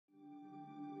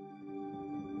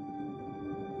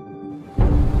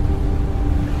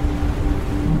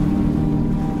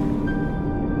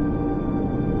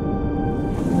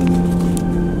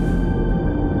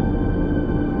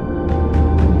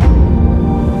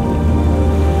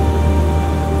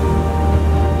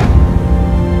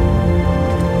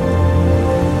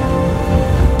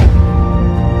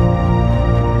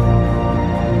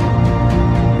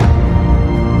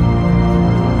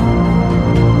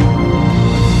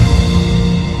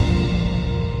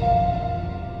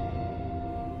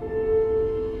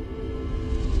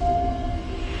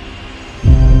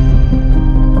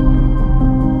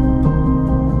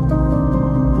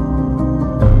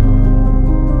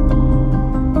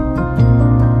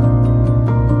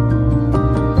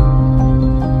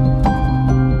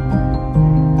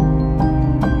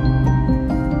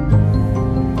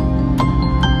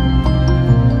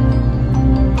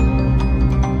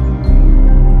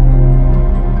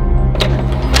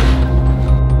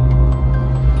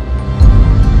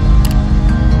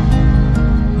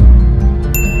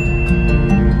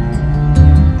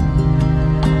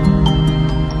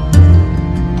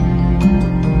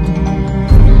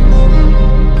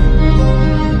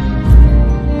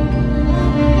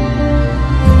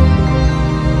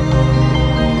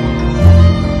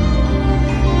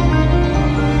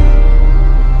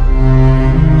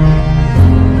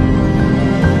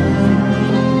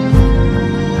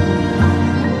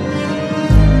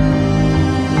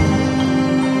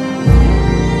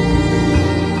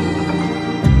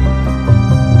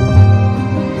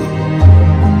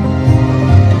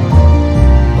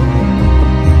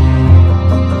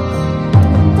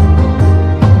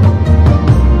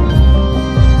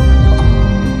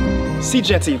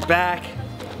SeeJeanty back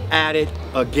at it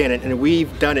again, and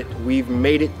we've done it. We've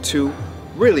made it to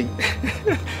really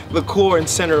the core and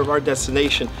center of our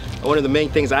destination. One of the main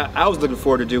things I was looking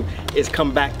forward to do is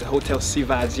come back to Hotel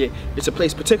Cyvadier. It's a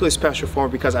place particularly special for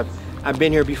me because I've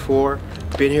been here before,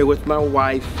 been here with my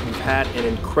wife. We've had an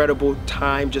incredible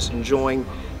time just enjoying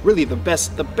really the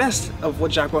best of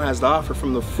what Jacmel has to offer,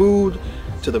 from the food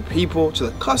to the people to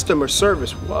the customer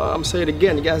service. Well, I'm saying it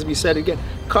again, it has to be said again,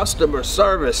 customer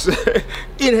service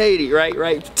in Haiti, right?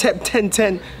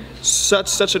 10/10,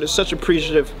 such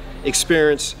appreciative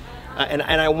experience, and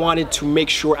I wanted to make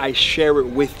sure I share it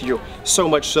with you. So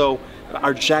much so,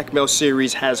 our Jacmel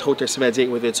series has Hotel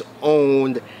Cyvadier with its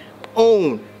own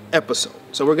episode.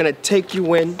 So we're gonna take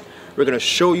you in, we're gonna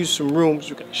show you some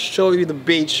rooms, we're gonna show you the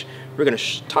beach, we're gonna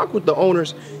talk with the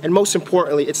owners, and most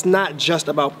importantly, it's not just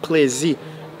about plaisir.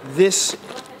 This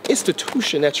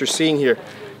institution that you're seeing here,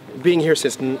 being here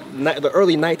since the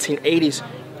early 1980s,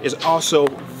 is also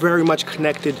very much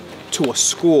connected to a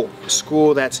school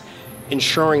that's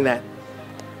ensuring that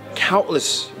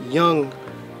countless young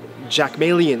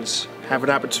Jacmelians have an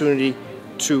opportunity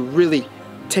to really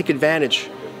take advantage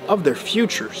of their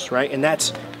futures, right? And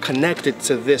that's connected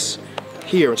to this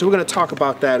here. And so we're gonna talk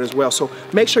about that as well. So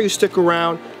make sure you stick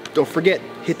around. Don't forget,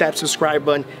 hit that subscribe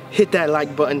button, hit that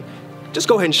like button. Just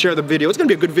go ahead and share the video. It's gonna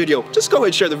be a good video. Just go ahead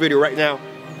and share the video right now,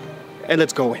 and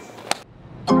let's go in.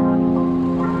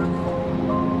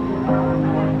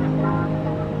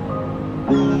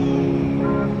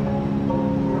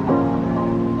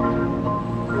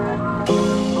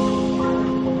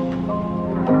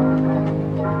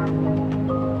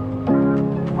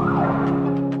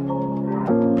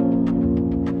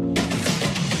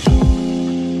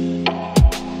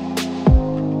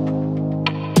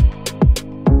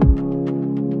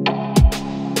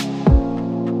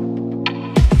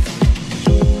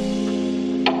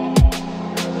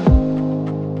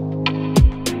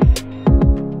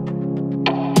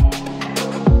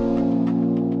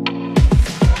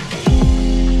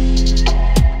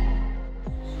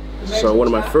 So one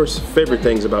of my first favorite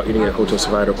things about eating at Hotel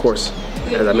Cyvadier, of course,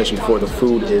 as I mentioned before, the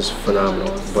food is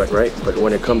phenomenal. But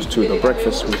when it comes to the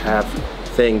breakfast, we have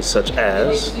things such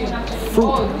as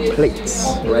fruit plates,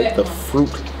 right? The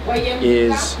fruit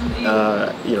is,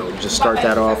 you know, just start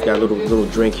that off. Got a little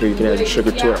drink here. You can add your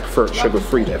sugar to it. I prefer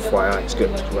sugar-free, FYI. It's good.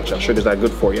 Sugar's not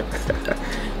good for you,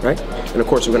 right? And of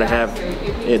course, we're gonna have,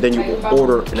 and then you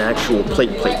order an actual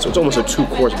plate. So it's almost a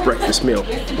 2-course breakfast meal.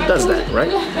 It does that,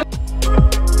 right?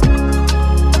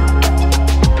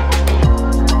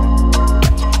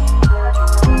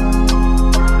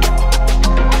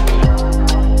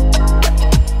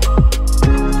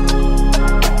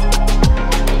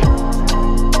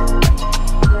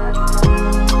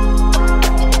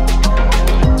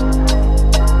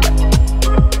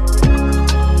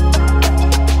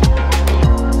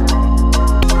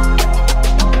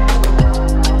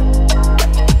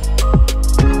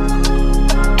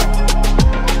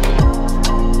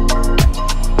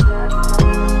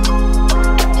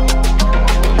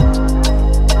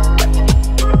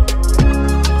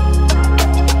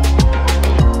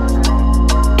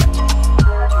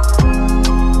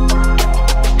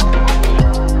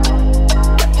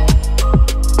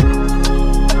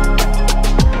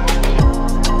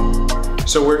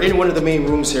 So we're in one of the main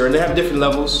rooms here, and they have different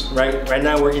levels, right? Right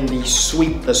now we're in the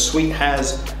suite. The suite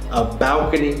has a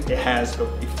balcony, it has a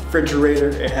refrigerator,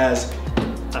 it has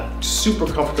a super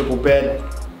comfortable bed,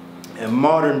 a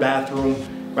modern bathroom,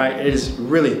 right? It is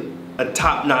really a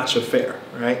top-notch affair,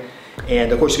 right?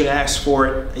 And of course you're gonna ask for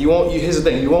it. Here's the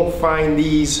thing, you won't find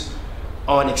these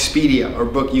on Expedia or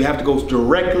Book. You have to go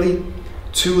directly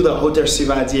to the Hotel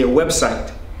Cyvadier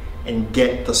website and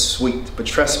get the suite. But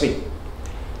trust me,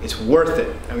 it's worth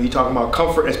it. I mean, you're talking about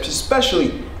comfort,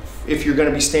 especially if you're gonna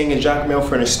be staying in Jacmel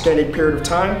for an extended period of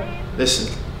time.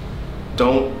 Listen,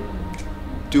 don't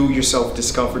do yourself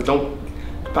discomfort. Don't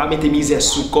pas mettre misère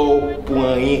sous corps pour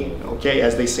rien, okay,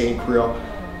 as they say in Creole.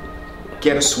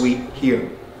 Get a suite here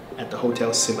at the Hotel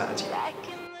Cyvadier.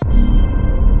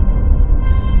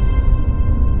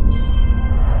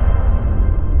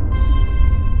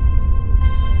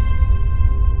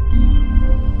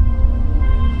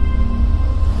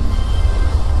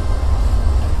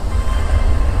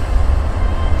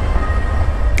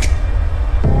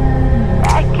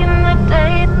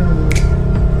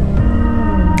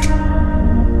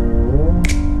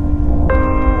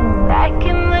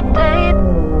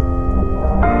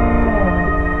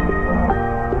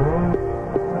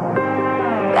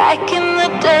 Back in the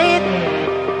day.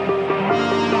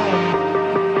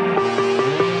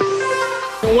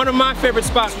 One of my favorite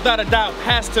spots, without a doubt,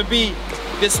 has to be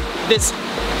this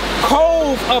cold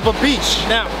cove of a beach.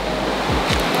 Now,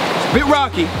 it's a bit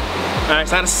rocky. All right,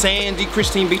 it's not a sandy,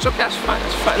 pristine beach. Okay, that's fine,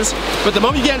 that's fine. But the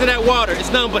moment you get into that water,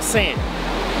 it's nothing but sand,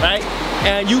 right?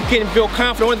 And you can feel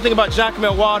confident. One thing about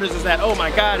Jacmel waters is that, oh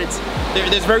my God,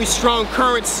 there's very strong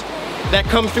currents that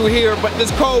come through here, but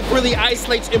this cove really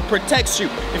isolates and protects you.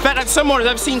 In fact, at some waters,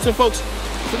 I've seen some folks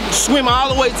swim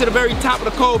all the way to the very top of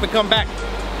the cove and come back,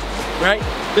 right?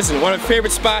 Listen, one of my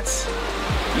favorite spots.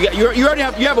 You already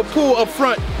have a pool up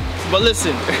front, but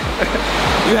listen,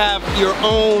 you have your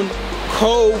own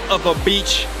cove of a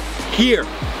beach here.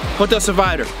 Hotel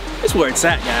Cyvadier. It's where it's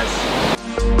at, guys.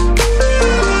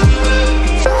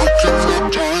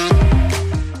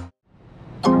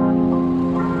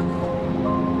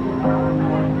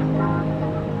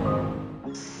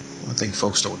 One thing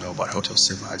folks don't know about Hotel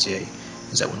Cyvadier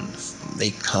is that when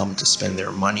they come to spend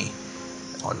their money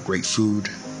on great food,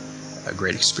 a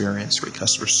great experience, great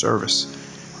customer service,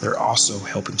 they're also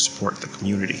helping support the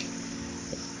community.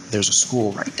 There's a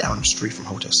school right down the street from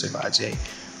Hotel Cyvadier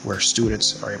where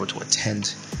students are able to attend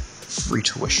free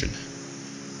tuition,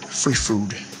 free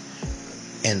food,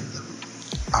 and the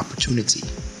opportunity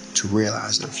to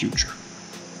realize their future.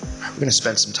 We're going to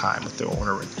spend some time with the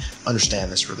owner and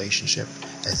understand this relationship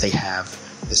that they have,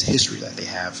 this history that they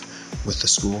have with the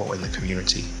school and the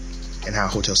community, and how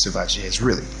Hotel Cyvadier is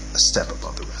really a step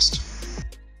above the rest.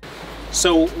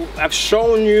 So I've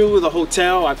shown you the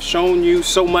hotel. I've shown you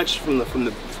so much from the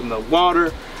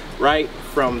water, right?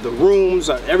 From the rooms,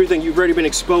 everything you've already been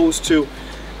exposed to.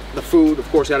 The food, of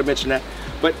course, got to mention that.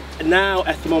 But now,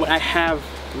 at the moment, I have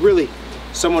really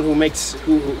someone who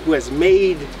has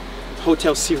made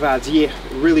Hotel Cyvadier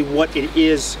really what it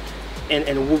is, and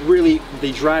really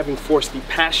the driving force, the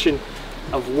passion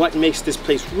of what makes this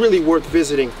place really worth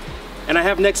visiting. And I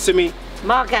have next to me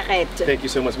Margaret. Thank you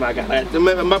so much, Margaret.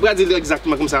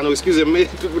 Exactement comme ça. No, excusez-moi.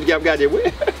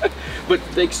 But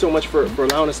thanks so much for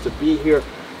allowing us to be here,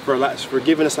 for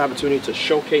giving us the opportunity to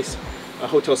showcase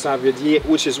Hotel Cyvadier,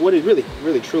 which is what is really,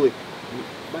 truly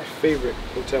my favorite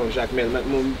hotel in Jacmel.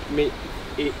 Mes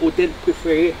hôtels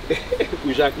préférés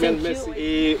pour Jacmel. Merci.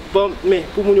 Et bon, mais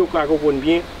pour nous comprendre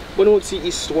bien, bonne aussi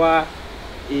histoire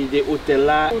des hôtels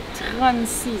là.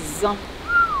 36 ans.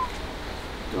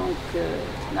 Donc,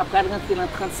 on a pas rentré dans la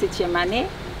 37e année,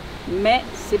 mais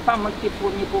ce n'est pas moi qui suis le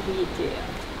premier propriétaire.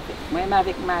 Moi,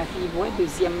 avec ma fille,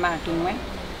 deuxième mari, nous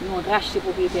avons racheté ce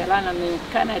propriétaire-là dans une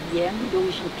Canadienne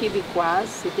d'origine québécoise,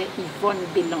 c'était Yvonne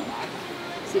Bellon.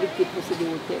 C'est lui qui possédait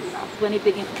l'hôtel-là. Vous prenez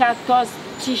 14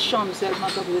 petites chambres seulement,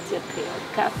 comme vous dire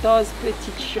 14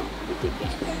 petites chambres.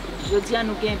 Aujourd'hui, nous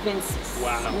avons 26.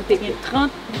 Wow. Nous avons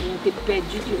 30, nous avons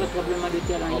perdu du retroulement de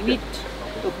terre en 8.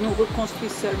 Donc nous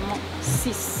reconstruisons seulement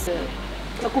 6.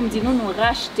 Donc on me dit, nous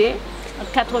racheté en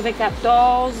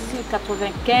 94,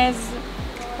 95,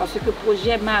 parce que le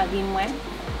projet Marie,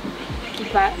 qui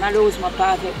malheureusement pas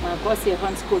avec moi encore, c'est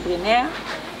Hans Kodrener.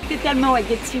 C'est tellement de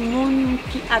petits gens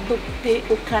qui adopté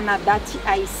au Canada, des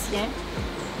Haïtiens.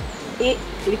 Et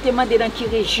il était demandé dans quelle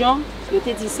région. Il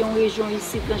était dit c'est une région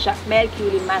ici, dans Jacmel, qui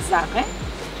est les Mazarins,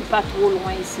 qui n'est pas trop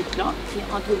loin ici, qui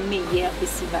est entre Meyer et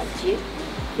Cyvadier.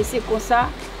 Et c'est comme ça,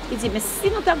 il dit, mais si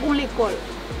nous avons l'école,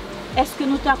 est-ce que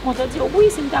nous avons content? Il dit,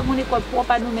 oui, si nous avons l'école,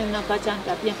 pourquoi pas nous-mêmes dans le quartier, nous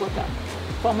sommes bien contents.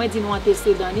 Pour moi, dit nous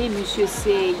antécédents, monsieur,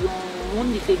 c'est un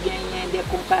monde qui gagné des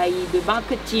compagnies de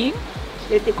marketing,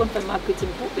 il était content de marketing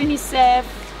pour UNICEF,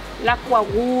 la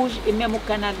Croix-Rouge, et même au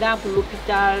Canada pour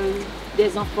l'hôpital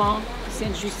des enfants,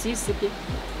 Sainte-Justice, c'était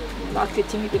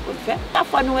marketing qui était fait.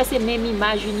 Parfois, nous avons ces mêmes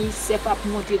images UNICEF à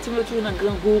montrer, nous sommes toujours dans un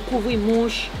grand goût,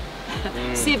 couvrir-mouche.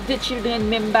 Save the children,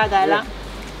 même bagarre là.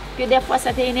 Que des fois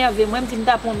ça t'a énervé. Moi, je me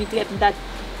dis, pour mitraille, je me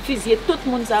fusiller tout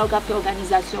le monde qui a fait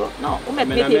l'organisation. Non, on met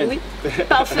pété, oui.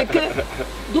 Parce que,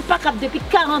 nous pas depuis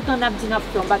 40 ans, on a dit, on a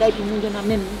fait un bagage, puis nous donnons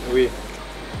même. Oui.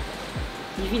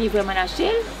 Il vient vraiment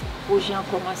acheter. Le projet a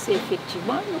commencé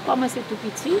effectivement. Nous commençons tout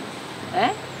petit.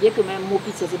 Bien que même mon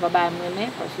petit, c'est pas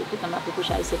moi-même, parce que tout le monde a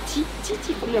fait c'est petit,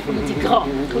 pour nous dire grand.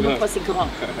 Pour nous, c'est grand.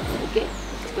 Ok?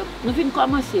 Donc, nous venons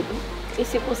commencer. Et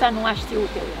c'est pour ça que nous avons acheté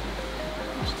l'hôtel là. Nous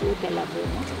avons acheté l'hôtel là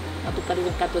vraiment. En tout cas, le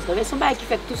 24 novembre. C'est un bail qui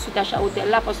fait tout de suite achat l'hôtel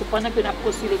là parce que pendant que nous avons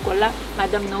construit l'école là,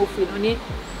 madame nous a offert nous. Et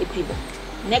puis bon,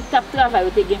 nous avons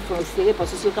travaillé, nous avons fait parce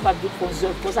que si nous sommes capables de faire des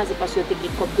œuvres pour ça, c'est parce que nous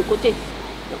avons fait de côté.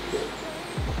 Donc, on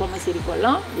a commencé l'école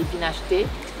là, et puis nous avons acheté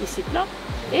ici là.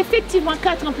 Et effectivement,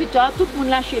 4 ans plus tard, tout le monde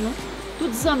là chez nous, tous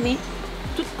les amis,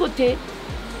 tous côtés.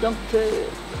 Donc,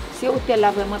 ces hôtels-là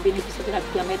vraiment bénéficient de la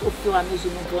permettre au fur et à mesure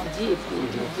de nous grandir et puis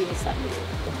nous venir ça.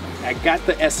 I got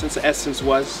the essence. The essence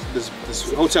was this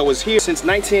hotel was here since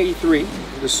 1983.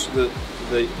 The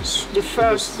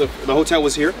hotel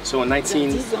was here. So in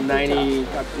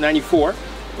 1994,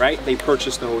 right, they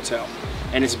purchased the hotel.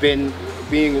 and it's been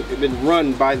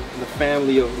run by the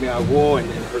family of Miawo and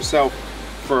herself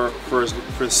for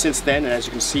since then. And as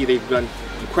you can see, they've done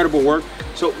incredible work.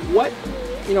 So what,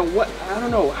 I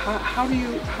don't know, how have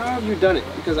you done it?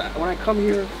 Because when I come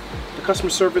here, the customer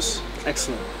service,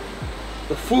 excellent.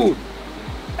 The food,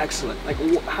 excellent. Like,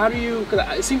 how do you,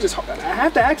 because it seems it's hard. I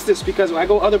have to ask this because when I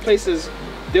go other places,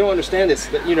 they don't understand this,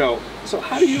 so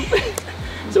how do you,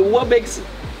 so what makes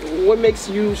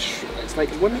you, it's like,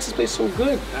 what makes this place so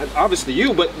good? Obviously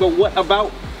you, but what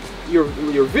about your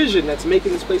vision that's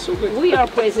making this place so good? We are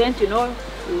present, we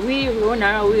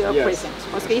are present.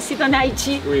 Parce que ici en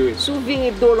Haïti, si vous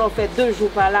virez d'eau, on fait 2 jours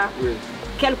par là,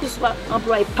 quel que soit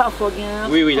employé parfois, on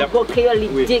peut créer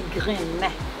les dégrains.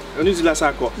 On nous dit là ça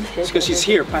encore. Because she's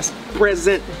here, past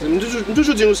present.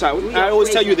 Toujours dire nous ça. I always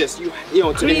tell you this.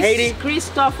 In Haiti,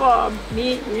 Christopher,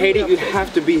 me, Haiti, you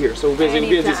have to be here. So vous allez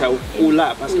dire ça ou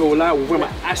là, parce que là, vous vraiment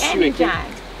assurer que.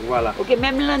 Voilà. Ok,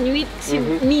 même la nuit, si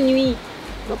minuit.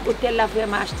 Donc l'hôtel l'a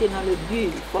vraiment acheté dans le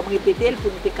but, il faut me répéter, pour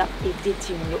nous aider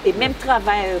Timino. Et même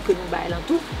travail que nous baillons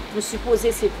tout, nous supposons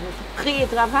c'est pour nous créer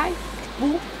travail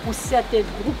pour un certain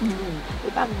groupe de monde.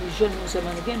 Et pas nous jeunes, nous sommes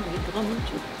nous avons grand monde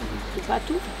tout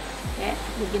partout.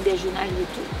 Nous avons des journaliers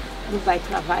tout. Nous baillons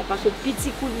travail parce que le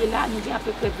petit coulier là, nous avons à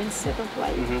peu près 27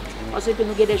 employés. Parce que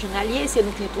nous avons des journaliers, c'est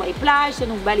nous qui nettoyons les plages, c'est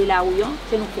nous qui balayons la rouillon,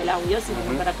 c'est nous qui faisons la rouillon, c'est nous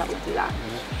qui faisons la rentrer là.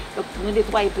 Donc nous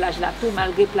nettoyons les plages là, tout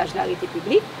malgré les plages d'arrêté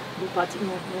public. Nous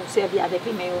servons avec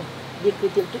lui, mais nous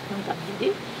décrétons tout le monde à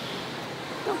vider.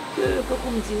 Donc, comme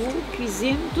on dit,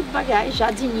 cuisine, tout bagage,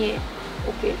 jardinier.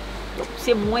 Ok. Donc,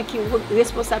 c'est moi qui suis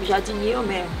responsable jardinier,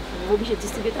 mais je suis obligé de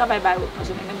distribuer le travail parce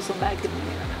que même si on va avec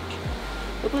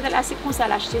nous. Donc, là, c'est comme ça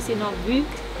l'acheter, c'est notre but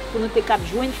pour nous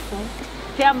jouer un fonds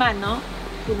permanent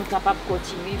pour nous capables de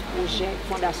continuer le projet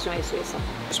Fondation SOS.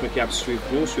 Je suis capable de suivre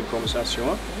nous sur la conversation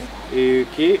et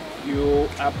que vous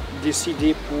avez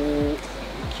décidé pour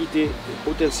quitter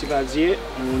Hotel Cyvadier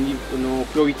en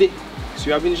priorité. Si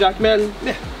vous avez Jacmel,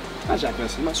 pas Jacmel,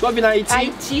 soit bien Haïti.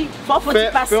 Haïti, faut passer.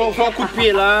 Fait un coup de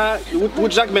pied là, pour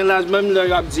Jacmel là, même là,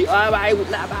 il a dit, ah, bah, route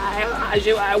là, bah,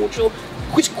 j'ai route chaud.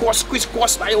 Quiz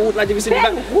cross, bah, route là, difficile.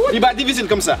 Il va difficile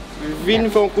comme ça. Viens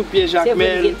faire un coup de pied,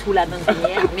 Jacmel. C'est tout là dans le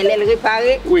mais elle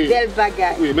réparer, belle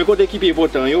bagarre. Oui, mais quand l'équipe est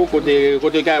important, quand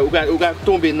le gars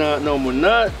tombe dans le monde,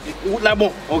 route là,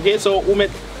 bon, ok, so, vous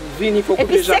mettez. Et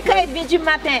puis 5h30 du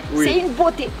matin, c'est une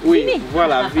beauté. Oui, Vini.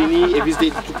 Voilà, Vini et visiter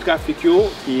tout le trafic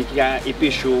qui a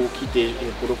pêché quitté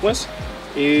Port-au-Prince.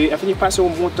 Et a fini passer un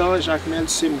bon temps, Jacmel,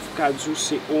 c'est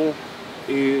un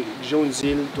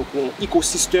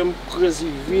écosystème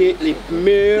préservé, les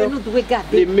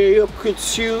meilleures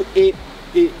cultures et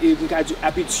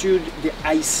habitudes des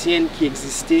Haïtiennes qui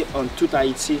existaient en tout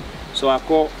Haïti. So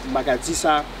encore, je dis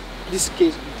ça, plus que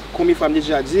combien de femmes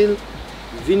déjà dit,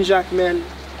 Vin Jacmel,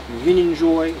 Vin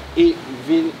enjoy et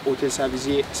Vin Hotel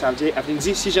Cyvadier. Après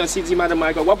dit SeeJeanty, dit Madame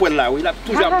Michael, wap là, il a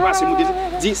toujours embrassé moi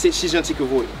dit c'est SeeJeanty que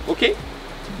vous. OK?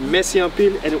 Merci en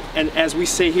pile and as we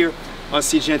say here on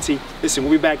SeeJeanty, listen,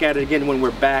 we'll be back at it again when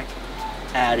we're back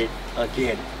at it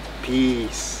again.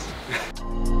 Peace.